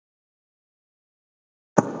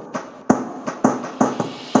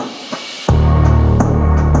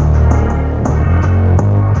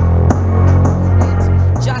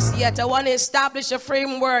yet. I want to establish a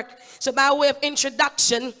framework. So by way of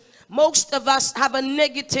introduction, most of us have a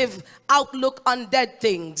negative outlook on dead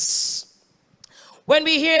things. When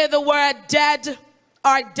we hear the word dead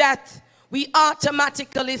or death, we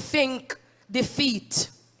automatically think defeat.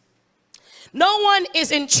 No one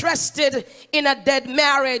is interested in a dead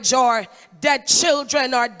marriage or dead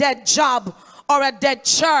children or dead job or a dead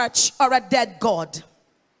church or a dead God.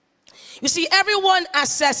 You see, everyone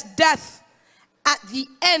assesses death at the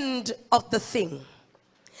end of the thing.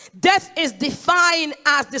 Death is defined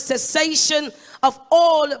as the cessation of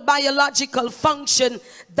all biological function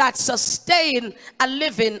that sustain a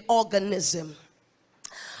living organism.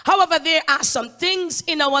 However, there are some things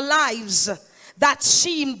in our lives that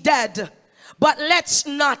seem dead, but let's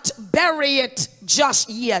not bury it just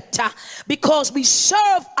yet, because we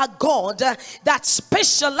serve a God that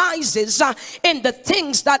specializes in the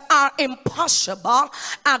things that are impossible,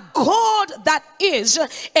 a God that is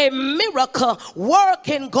a miracle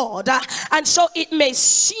working God. And so it may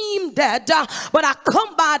seem dead, but I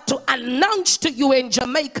come by to announce to you in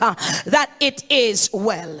Jamaica that it is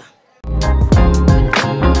well.